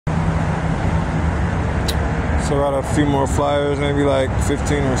So I got a few more flyers, maybe like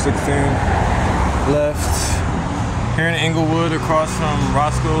 15 or 16 left. Here in Inglewood, across from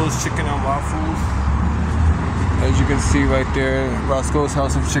Roscoe's Chicken and Waffles. As you can see right there, Roscoe's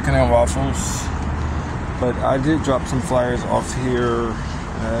House of Chicken and Waffles. But I did drop some flyers off here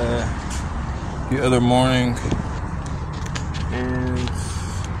the other morning. And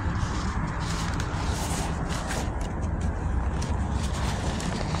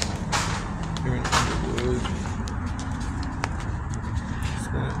here in Inglewood,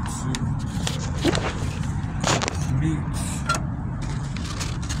 just going to meet.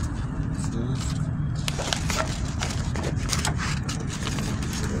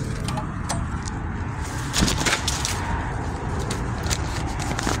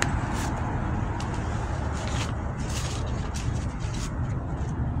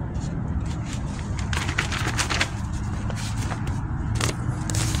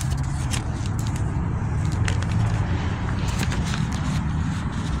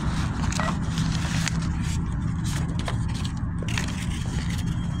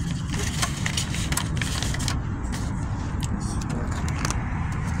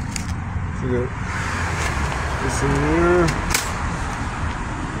 This in here.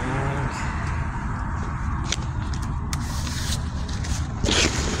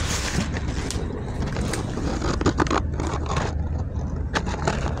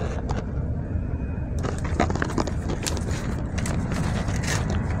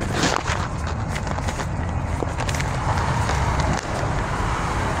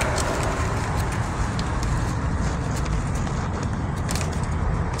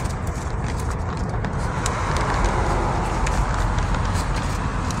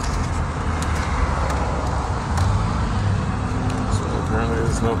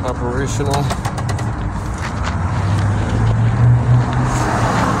 It's not operational.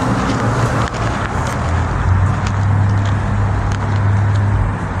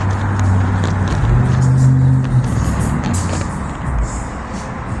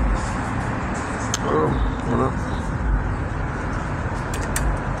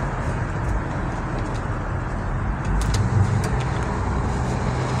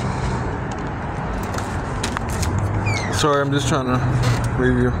 Sorry, I'm just trying to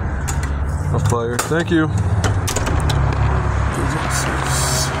review a flyer. Thank you.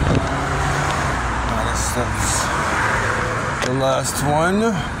 That's the last one.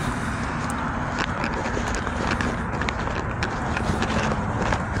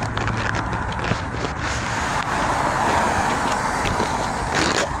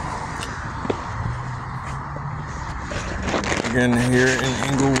 Again, here in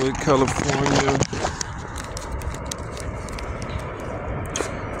Inglewood, California.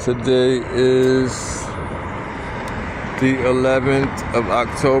 Today is the 11th of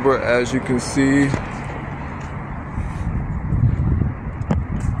October, as you can see.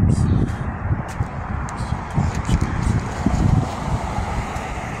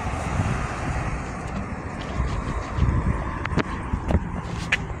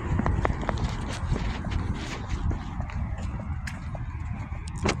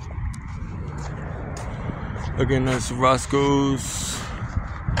 Again, that's Roscoe's.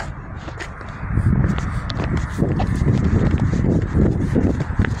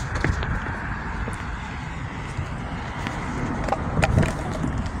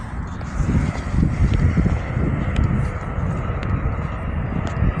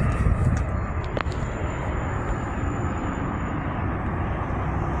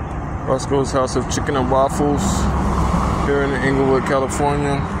 Roscoe's House of Chicken and Waffles here in Inglewood,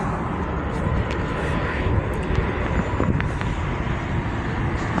 California.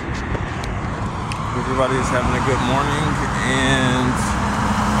 Everybody's having a good morning, and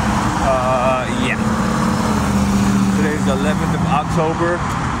yeah. Today's the 11th of October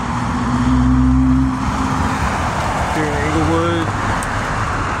here in Inglewood.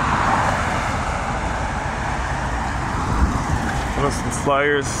 Got some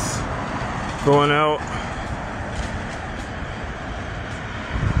flyers going out.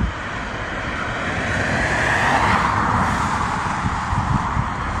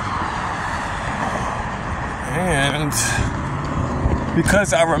 And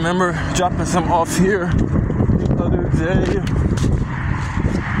because I remember dropping some off here the other day.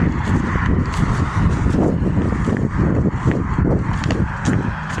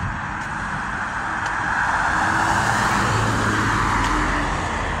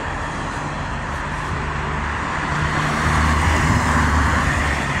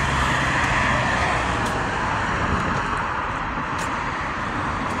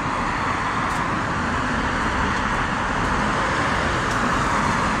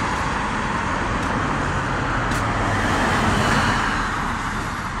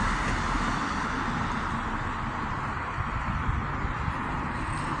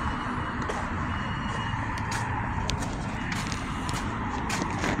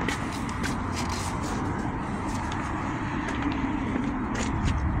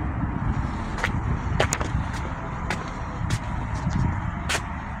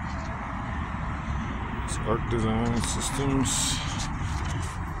 design systems.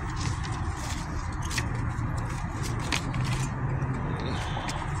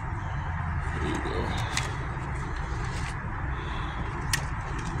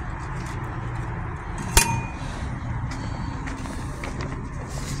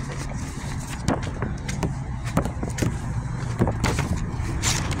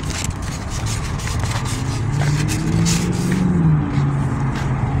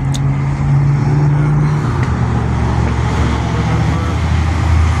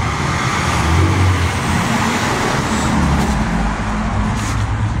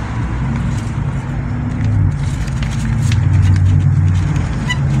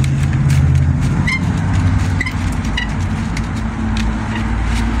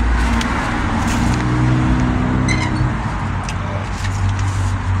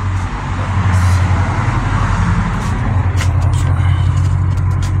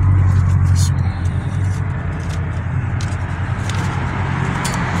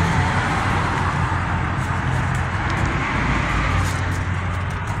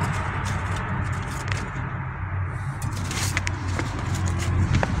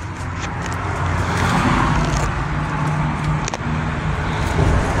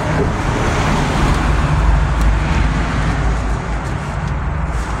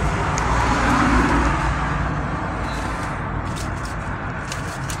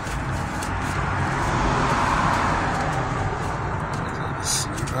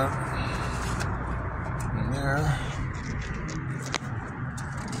 There you go. In there.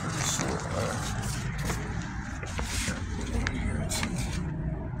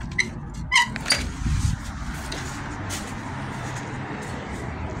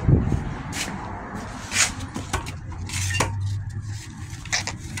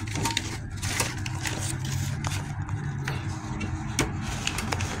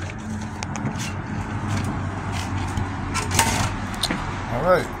 All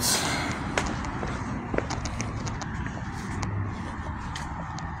right.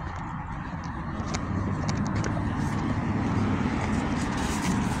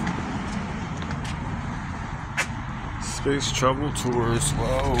 Space travel tours.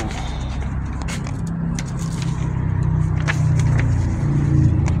 Whoa.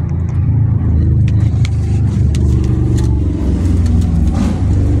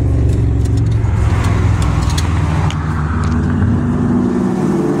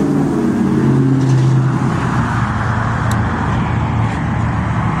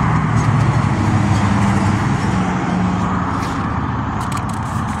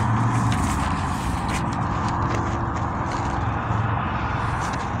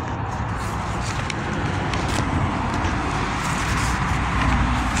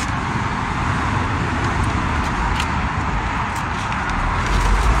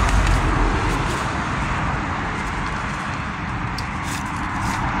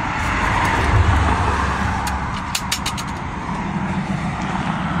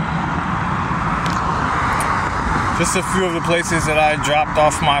 Just a few of the places that I dropped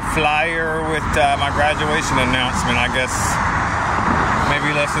off my flyer with my graduation announcement, I guess maybe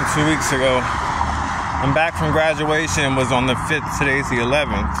less than 2 weeks ago. I'm back from graduation, was on the 5th, today's the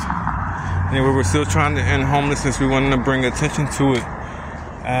 11th. Anyway, we're still trying to end homelessness. We wanted to bring attention to it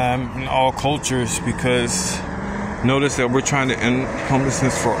in all cultures, because notice that we're trying to end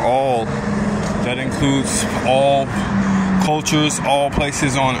homelessness for all. That includes all cultures, all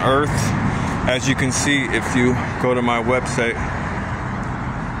places on earth. As you can see, if you go to my website.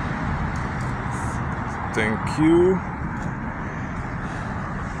 Thank you.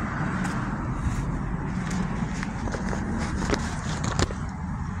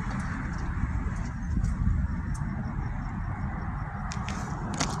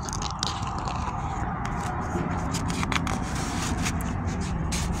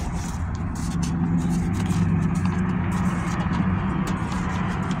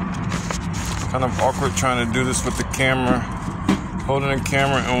 Kind of awkward trying to do this with the camera, holding the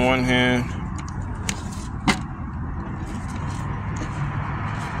camera in one hand.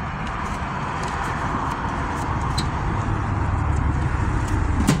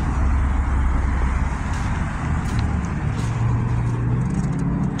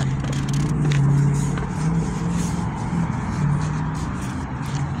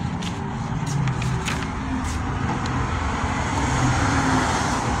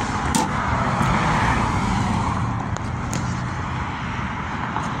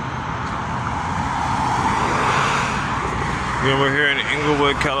 And we're here in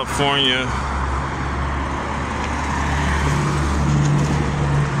Inglewood, California.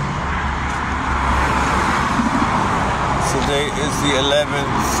 Today is the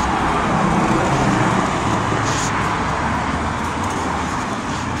 11th.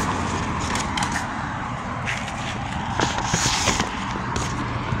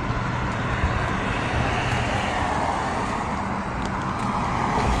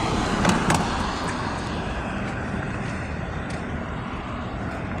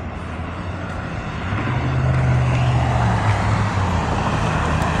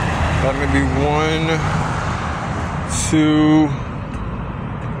 got maybe 1, 2,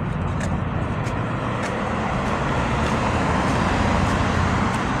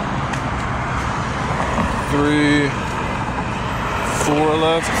 3, 4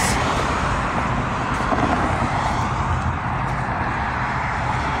 left.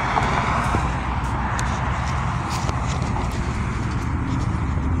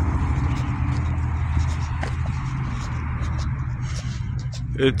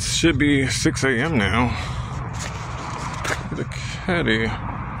 It should be 6 a.m. now. The caddy.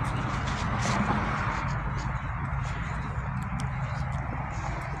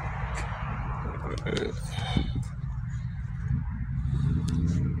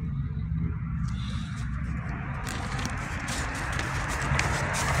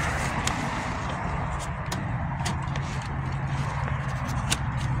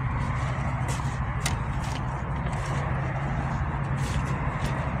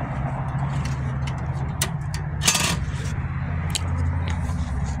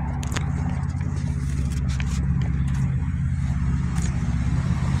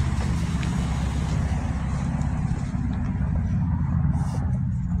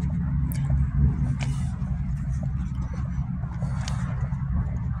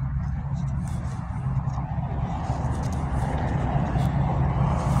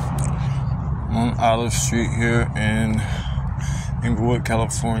 On Olive Street here in Inglewood,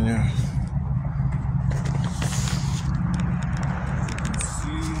 California. Let's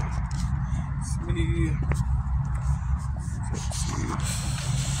see. It's me. Let's see.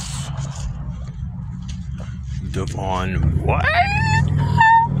 Devon, what?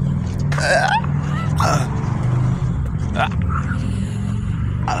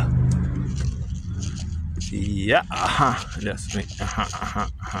 Yeah, that's me.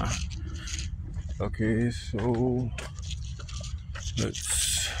 Okay, so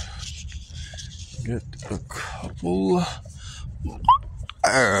let's get a couple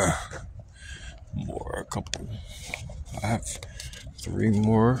more. I have 3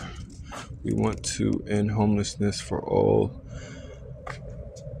 more. We want to end homelessness for all.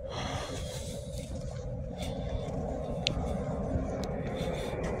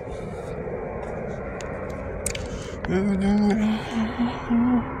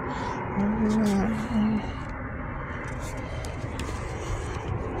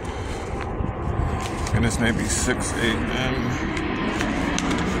 And this may be 6 a.m.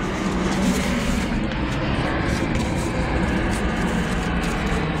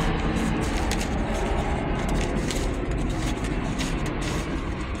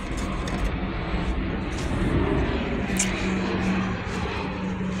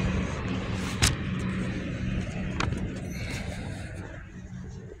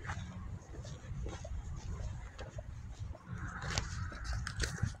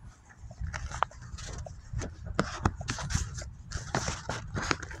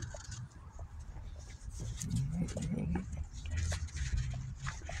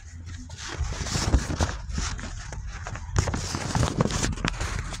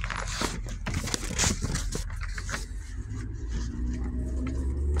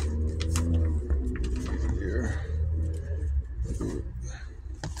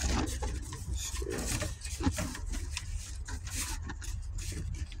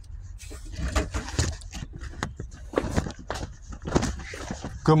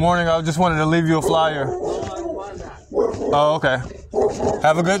 Good morning. I just wanted to leave you a flyer. Oh, okay.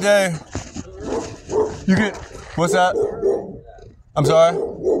 Have a good day. You get, what's that? I'm sorry?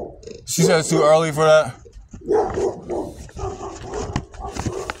 She said it's too early for that.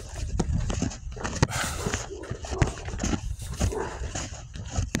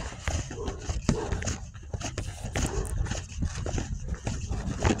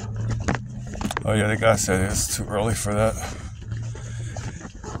 Oh yeah, the guy said it's too early for that.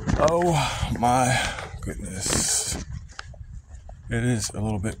 Oh my goodness. It is a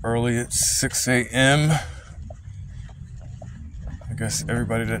little bit early. It's 6 a.m. I guess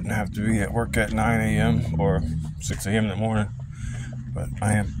everybody doesn't have to be at work at 9 a.m. or 6 a.m. in the morning. But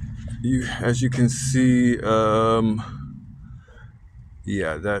I am. As you can see,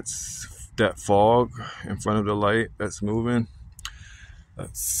 yeah, that's that fog in front of the light that's moving.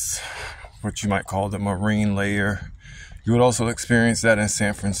 That's what you might call the marine layer. You would also experience that in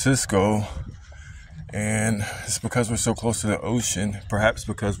San Francisco, and it's because we're so close to the ocean, perhaps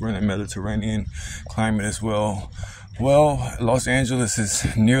because we're in a Mediterranean climate as well. Well, Los Angeles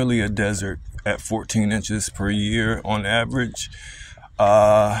is nearly a desert at 14 inches per year on average.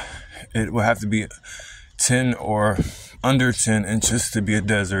 It will have to be 10 or under 10 inches to be a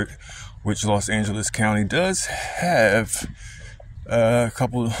desert, which Los Angeles County does have a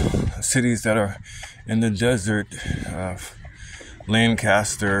couple cities that are in the desert,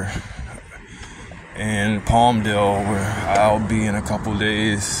 Lancaster and Palmdale, where I'll be in a couple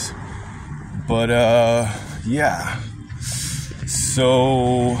days. But yeah,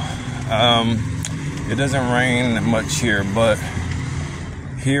 so it doesn't rain much here, but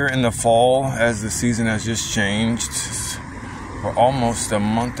here in the fall, as the season has just changed, we're almost a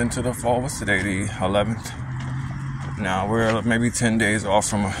month into the fall. What's today, the 11th? Now we're maybe 10 days off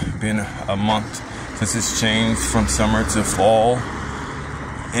from being a month since it's changed from summer to fall.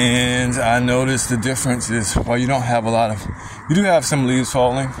 And I noticed the difference is, while you don't have you do have some leaves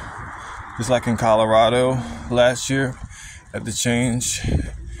falling, just like in Colorado last year at the change.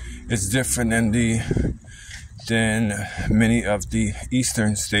 It's different than many of the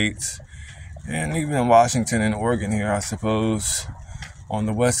eastern states, and even in Washington and Oregon here, I suppose, on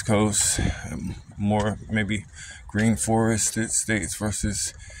the West Coast, more maybe green forested states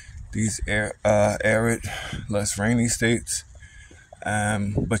versus these arid, less rainy states.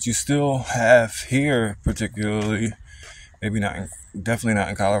 But you still have here, particularly, definitely not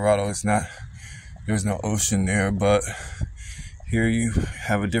in Colorado. There's no ocean there, but here you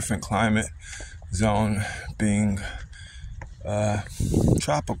have a different climate zone, being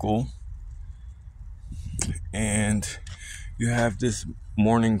tropical, and you have this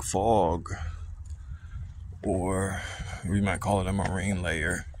morning fog, or we might call it a marine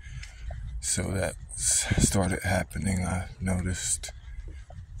layer. So that started happening, I noticed.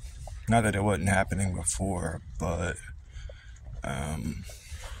 Not that it wasn't happening before, but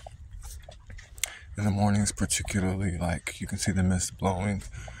in the mornings particularly, like, you can see the mist blowing,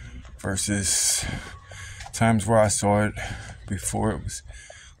 versus times where I saw it before, it was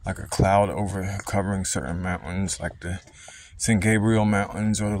like a cloud over covering certain mountains, like the San Gabriel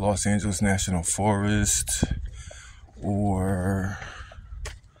Mountains or the Los Angeles National Forest, or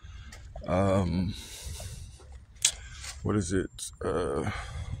what is it?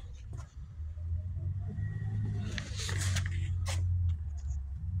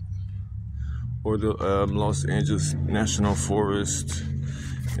 Or the Los Angeles National Forest.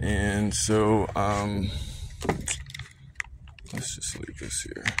 And so let's just leave this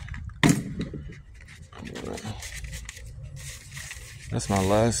here. That's my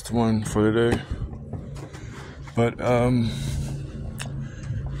last one for today. But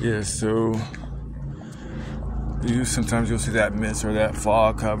yeah, so sometimes you'll see that mist or that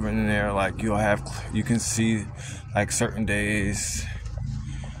fog covering in there. Like, you can see, like, certain days,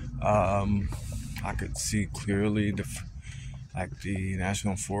 I could see clearly the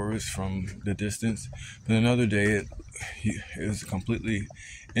National Forest from the distance, but another day it was completely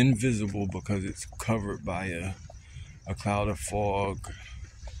invisible because it's covered by a cloud of fog,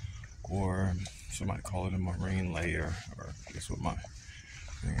 or some might call it a marine layer, or that's what my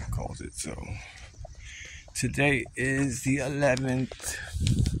thing calls it. So today is the 11th,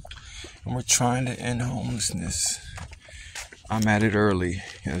 and we're trying to end homelessness. I'm at it early,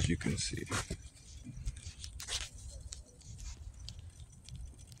 as you can see.